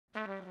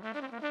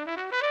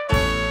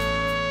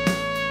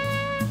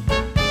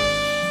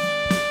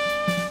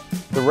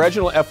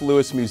Reginald F.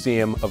 Lewis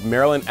Museum of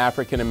Maryland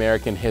African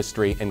American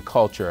History and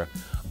Culture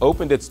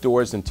opened its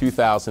doors in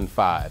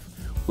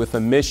 2005 with a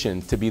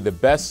mission to be the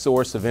best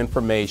source of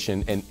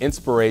information and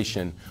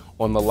inspiration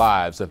on the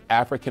lives of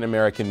African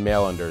American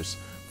Marylanders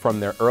from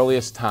their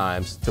earliest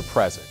times to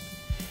present.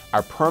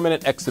 Our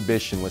permanent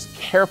exhibition was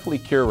carefully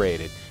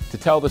curated to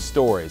tell the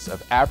stories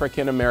of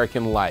African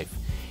American life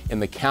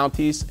in the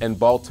counties and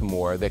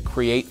Baltimore that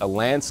create a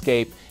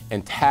landscape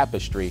and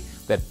tapestry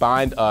that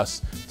bind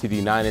us to the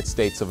United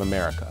States of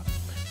America.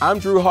 I'm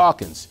Drew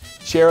Hawkins,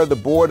 chair of the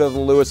board of the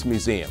Lewis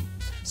Museum.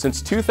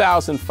 Since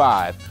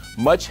 2005,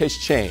 much has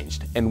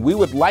changed, and we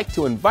would like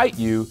to invite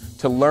you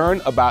to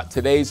learn about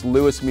today's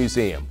Lewis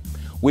Museum.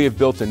 We have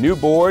built a new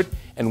board,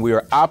 and we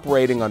are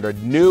operating under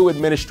new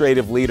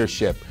administrative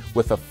leadership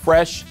with a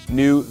fresh,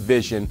 new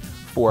vision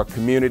for a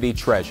community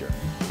treasure.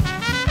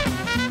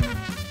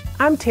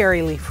 I'm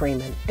Terry Lee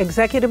Freeman,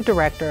 Executive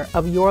Director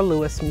of Your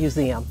Lewis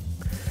Museum.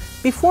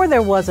 Before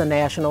there was a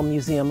National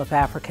Museum of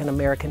African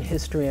American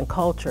History and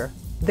Culture,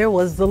 there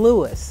was the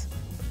Lewis.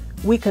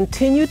 We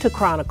continue to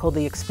chronicle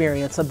the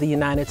experience of the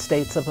United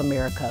States of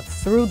America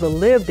through the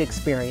lived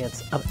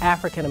experience of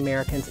African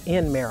Americans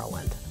in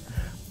Maryland.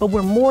 But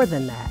we're more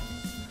than that.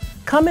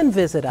 Come and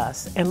visit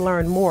us and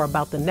learn more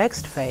about the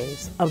next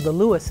phase of the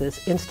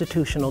Lewis's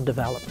institutional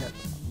development.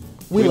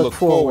 We look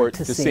forward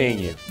to seeing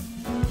you.